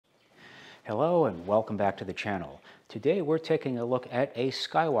Hello and welcome back to the channel. Today we're taking a look at a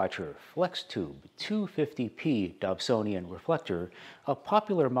Skywatcher Flextube 250p Dobsonian reflector, a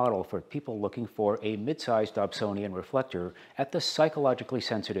popular model for people looking for a mid-sized Dobsonian reflector at the psychologically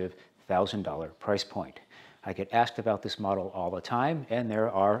sensitive $1,000 price point. I get asked about this model all the time, and there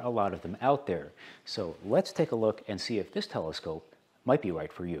are a lot of them out there. So let's take a look and see if this telescope might be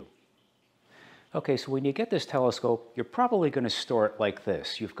right for you. Okay, so when you get this telescope, you're probably going to store it like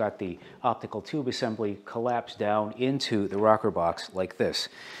this. You've got the optical tube assembly collapsed down into the rocker box like this.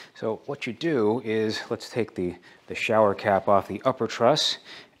 So what you do is, let's take the shower cap off the upper truss,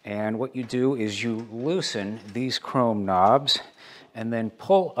 and what you do is you loosen these chrome knobs and then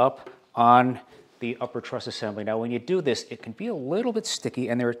pull up on the upper truss assembly. Now when you do this, it can be a little bit sticky,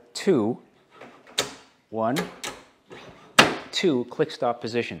 and there are two click stop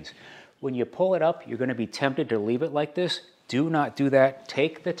positions. When you pull it up, you're going to be tempted to leave it like this. Do not do that.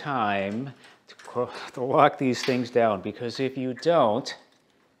 Take the time to lock these things down, because if you don't,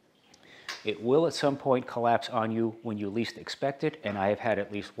 it will at some point collapse on you when you least expect it. And I have had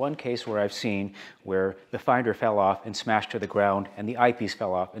at least one case where I've seen where the finder fell off and smashed to the ground, and the eyepiece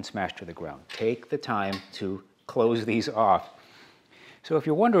fell off and smashed to the ground. Take the time to close these off. So if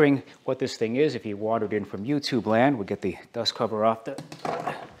you're wondering what this thing is, if you wandered in from YouTube land, we'll get the dust cover off the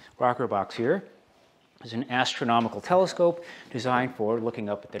rocker box here. Is an astronomical telescope designed for looking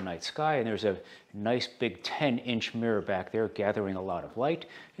up at the night sky, and there's a nice big 10-inch mirror back there gathering a lot of light.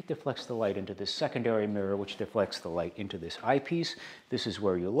 It deflects the light into this secondary mirror, which deflects the light into this eyepiece. This is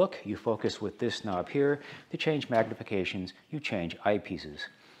where you look. You focus with this knob here. To change magnifications, you change eyepieces.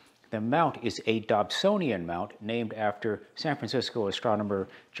 The mount is a Dobsonian mount named after San Francisco astronomer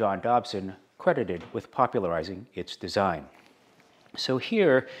John Dobson, credited with popularizing its design. So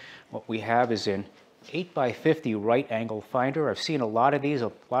here, what we have is an 8x50 right-angle finder. I've seen a lot of these.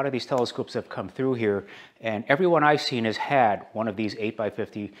 A lot of these telescopes have come through here, and everyone I've seen has had one of these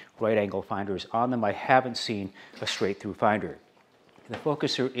 8x50 right-angle finders on them. I haven't seen a straight-through finder. The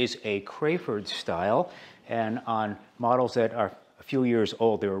focuser is a Crayford style, and on models that are a few years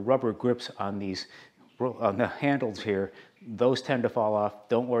old, there are rubber grips on the handles here. Those tend to fall off.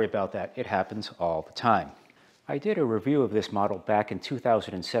 Don't worry about that. It happens all the time. I did a review of this model back in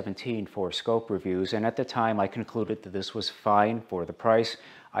 2017 for Scope Reviews, and at the time I concluded that this was fine for the price.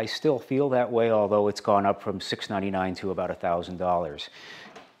 I still feel that way, although it's gone up from $699 to about $1,000.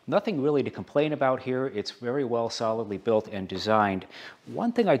 Nothing really to complain about here. It's very well solidly built and designed.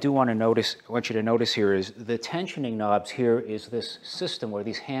 One thing I do want you to notice here is the tensioning knobs here is this system where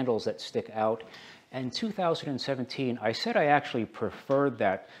these handles that stick out. In 2017, I said I actually preferred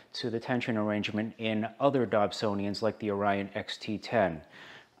that to the tension arrangement in other Dobsonians like the Orion XT10.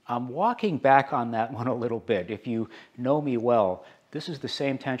 I'm walking back on that one a little bit. If you know me well, this is the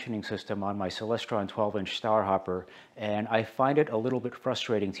same tensioning system on my Celestron 12-inch Starhopper, and I find it a little bit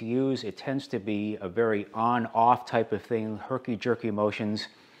frustrating to use. It tends to be a very on-off type of thing, herky-jerky motions,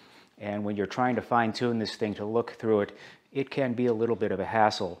 and when you're trying to fine-tune this thing to look through it, it can be a little bit of a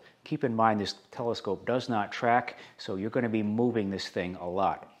hassle. Keep in mind this telescope does not track, so you're going to be moving this thing a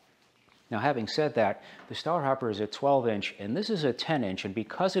lot. Now, having said that, the Starhopper is a 12-inch and this is a 10-inch, and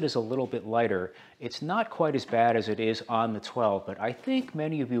because it is a little bit lighter, it's not quite as bad as it is on the 12, but I think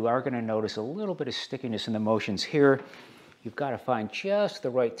many of you are going to notice a little bit of stickiness in the motions here. You've got to find just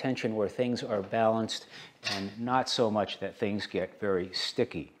the right tension where things are balanced and not so much that things get very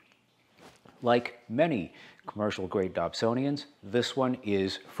sticky. Like many commercial-grade Dobsonians, this one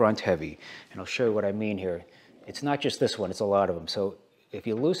is front-heavy, and I'll show you what I mean here. It's not just this one, it's a lot of them. So if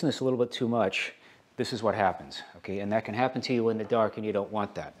you loosen this a little bit too much, this is what happens, okay? And that can happen to you in the dark, and you don't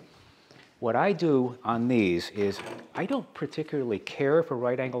want that. What I do on these is I don't particularly care for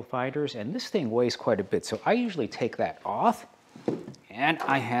right-angle finders, and this thing weighs quite a bit, so I usually take that off, and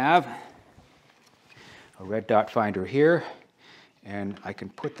I have a red dot finder here, and I can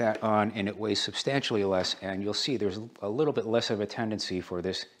put that on and it weighs substantially less, and you'll see there's a little bit less of a tendency for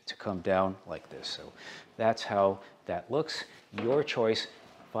this to come down like this. So that's how that looks. Your choice.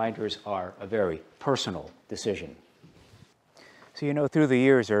 Finders are a very personal decision. So you know, through the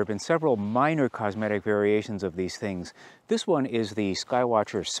years there have been several minor cosmetic variations of these things. This one is the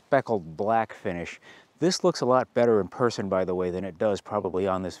Skywatcher speckled black finish. This looks a lot better in person, by the way, than it does probably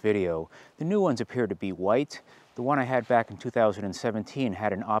on this video. The new ones appear to be white. The one I had back in 2017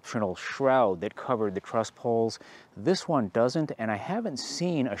 had an optional shroud that covered the truss poles. This one doesn't, and I haven't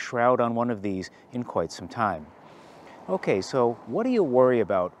seen a shroud on one of these in quite some time. Okay, so what do you worry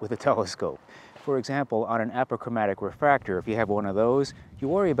about with a telescope? For example, on an apochromatic refractor, if you have one of those, you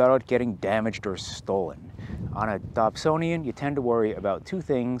worry about it getting damaged or stolen. On a Dobsonian, you tend to worry about two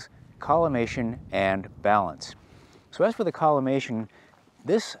things: collimation and balance. So as for the collimation,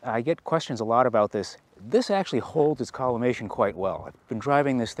 this, I get questions a lot about this. This actually holds its collimation quite well. I've been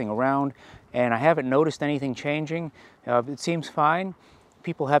driving this thing around and I haven't noticed anything changing. It seems fine.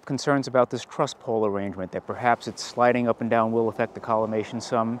 People have concerns about this truss pole arrangement, that perhaps it's sliding up and down will affect the collimation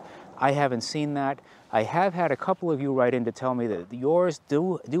some. I haven't seen that. I have had a couple of you write in to tell me that yours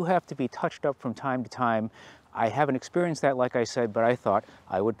do have to be touched up from time to time. I haven't experienced that, like I said, but I thought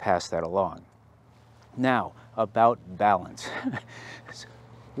I would pass that along. Now, about balance.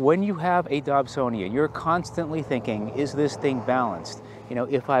 When you have a Dobsonian, you're constantly thinking, is this thing balanced? You know,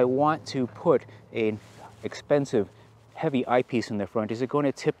 if I want to put an expensive, heavy eyepiece in the front, is it going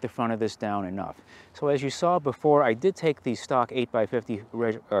to tip the front of this down enough? So as you saw before, I did take the stock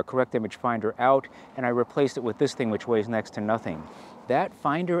 8x50 correct image finder out, and I replaced it with this thing, which weighs next to nothing. That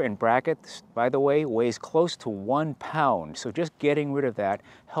finder and bracket, by the way, weighs close to 1 pound, so just getting rid of that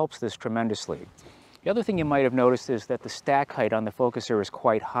helps this tremendously. The other thing you might have noticed is that the stack height on the focuser is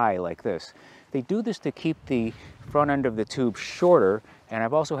quite high, like this. They do this to keep the front end of the tube shorter, and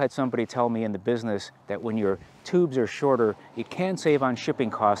I've also had somebody tell me in the business that when your tubes are shorter, it can save on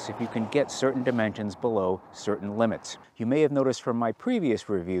shipping costs if you can get certain dimensions below certain limits. You may have noticed from my previous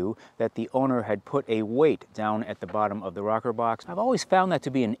review that the owner had put a weight down at the bottom of the rocker box. I've always found that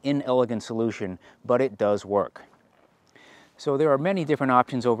to be an inelegant solution, but it does work. So there are many different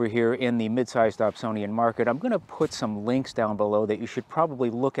options over here in the mid-sized Dobsonian market. I'm going to put some links down below that you should probably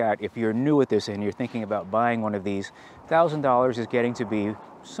look at if you're new at this and you're thinking about buying one of these. $1,000 is getting to be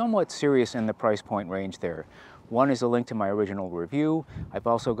somewhat serious in the price point range there. One is a link to my original review. I've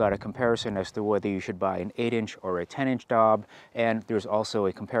also got a comparison as to whether you should buy an 8-inch or a 10-inch Dob, and there's also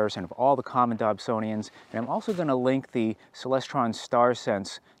a comparison of all the common Dobsonians. And I'm also going to link the Celestron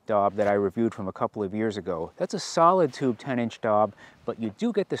StarSense Dob that I reviewed from a couple of years ago. That's a solid tube 10-inch Dob, but you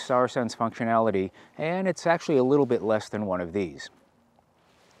do get the StarSense functionality, and it's actually a little bit less than one of these.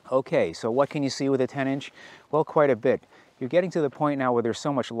 Okay, so what can you see with a 10-inch? Well, quite a bit. You're getting to the point now where there's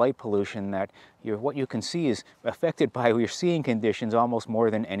so much light pollution that what you can see is affected by your seeing conditions almost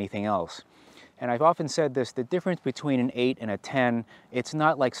more than anything else. And I've often said this, the difference between an 8 and a 10, it's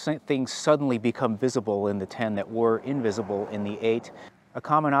not like things suddenly become visible in the 10 that were invisible in the 8. A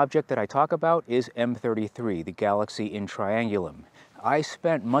common object that I talk about is M33, the galaxy in Triangulum. I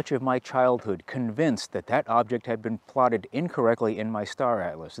spent much of my childhood convinced that that object had been plotted incorrectly in my star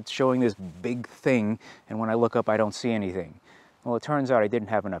atlas. It's showing this big thing, and when I look up, I don't see anything. Well, it turns out I didn't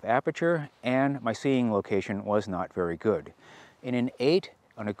have enough aperture, and my seeing location was not very good. In an 8,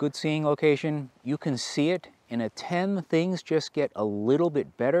 on a good seeing location, you can see it. In a 10, things just get a little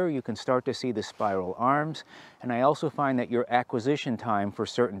bit better. You can start to see the spiral arms, and I also find that your acquisition time for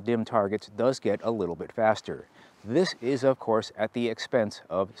certain dim targets does get a little bit faster. This is, of course, at the expense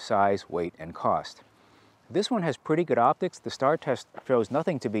of size, weight, and cost. This one has pretty good optics. The star test shows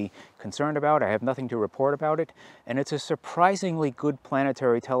nothing to be concerned about. I have nothing to report about it, and it's a surprisingly good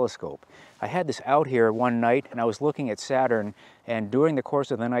planetary telescope. I had this out here one night, and I was looking at Saturn, and during the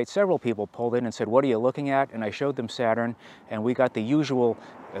course of the night, several people pulled in and said, "What are you looking at?" And I showed them Saturn, and we got the usual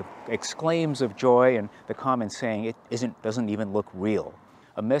exclaims of joy and the comments saying it doesn't even look real.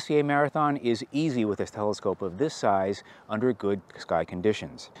 A Messier marathon is easy with a telescope of this size under good sky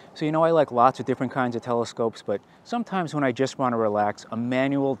conditions. So you know, I like lots of different kinds of telescopes, but sometimes when I just want to relax, a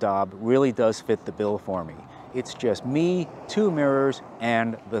manual Dob really does fit the bill for me. It's just me, 2 mirrors,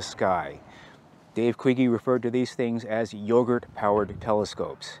 and the sky. Dave Quigley referred to these things as yogurt-powered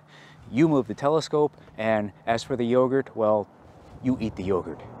telescopes. You move the telescope, and as for the yogurt, well, you eat the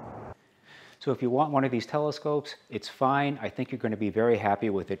yogurt. So if you want one of these telescopes, it's fine. I think you're going to be very happy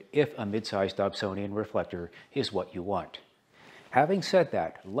with it if a mid-sized Dobsonian reflector is what you want. Having said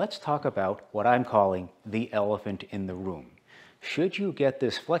that, let's talk about what I'm calling the elephant in the room. Should you get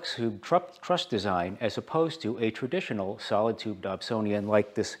this Flextube truss design as opposed to a traditional solid tube Dobsonian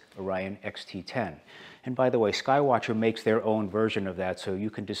like this Orion XT10? And by the way, Skywatcher makes their own version of that, so you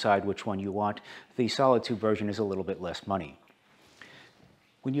can decide which one you want. The solid tube version is a little bit less money.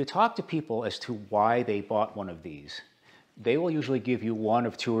 When you talk to people as to why they bought one of these, they will usually give you one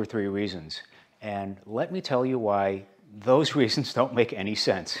of 2 or 3 reasons. And let me tell you why those reasons don't make any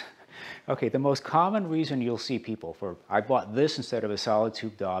sense. Okay, the most common reason you'll see people for, I bought this instead of a solid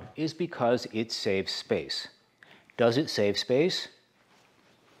tube Dob, is because it saves space. Does it save space?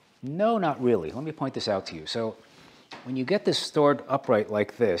 No, not really. Let me point this out to you. So when you get this stored upright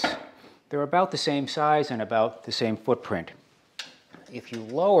like this, they're about the same size and about the same footprint. If you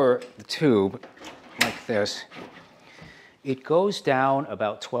lower the tube like this, it goes down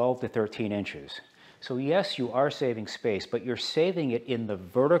about 12 to 13 inches. So yes, you are saving space, but you're saving it in the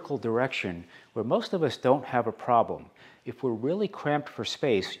vertical direction where most of us don't have a problem. If we're really cramped for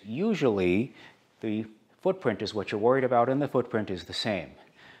space, usually the footprint is what you're worried about and the footprint is the same.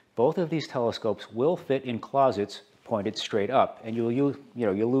 Both of these telescopes will fit in closets pointed straight up, and you'll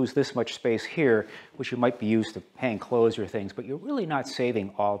lose this much space here, which you might be used to hang clothes or things, but you're really not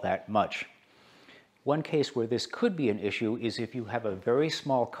saving all that much. One case where this could be an issue is if you have a very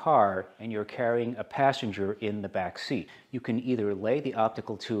small car and you're carrying a passenger in the back seat. You can either lay the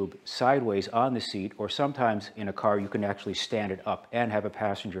optical tube sideways on the seat, or sometimes in a car you can actually stand it up and have a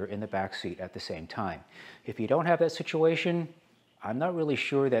passenger in the back seat at the same time. If you don't have that situation, I'm not really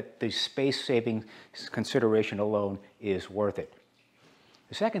sure that the space-saving consideration alone is worth it.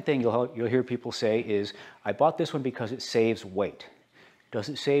 The second thing you'll hear people say is, I bought this one because it saves weight. Does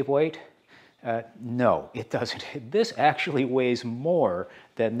it save weight? No, it doesn't. This actually weighs more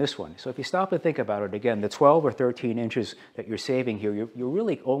than this one. So if you stop and think about it, again, the 12 or 13 inches that you're saving here, you're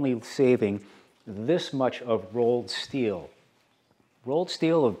really only saving this much of rolled steel. Rolled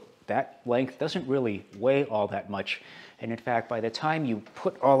steel of that length doesn't really weigh all that much. And in fact, by the time you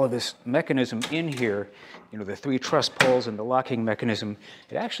put all of this mechanism in here, the 3 truss poles and the locking mechanism,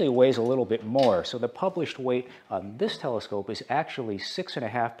 it actually weighs a little bit more. So the published weight on this telescope is actually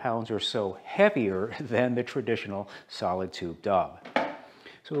 6.5 pounds or so heavier than the traditional solid tube Dob.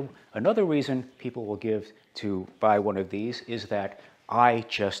 So another reason people will give to buy one of these is that I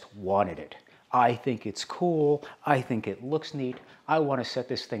just wanted it. I think it's cool, I think it looks neat, I want to set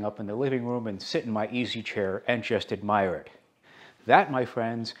this thing up in the living room and sit in my easy chair and just admire it. That, my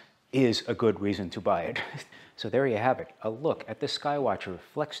friends, is a good reason to buy it. So there you have it, a look at the Skywatcher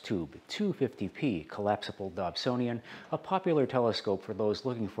Flextube 250p collapsible Dobsonian, a popular telescope for those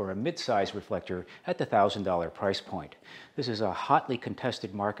looking for a mid-size reflector at the $1,000 price point. This is a hotly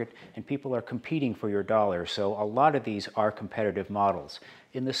contested market and people are competing for your dollar, so a lot of these are competitive models.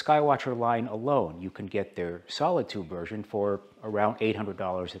 In the Skywatcher line alone, you can get their solid tube version for around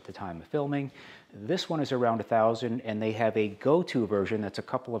 $800 at the time of filming. This one is around $1,000, and they have a go-to version that's a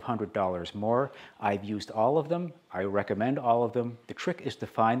couple of $100 more. I've used all of them. I recommend all of them. The trick is to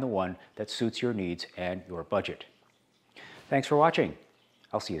find the one that suits your needs and your budget. Thanks for watching.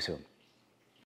 I'll see you soon.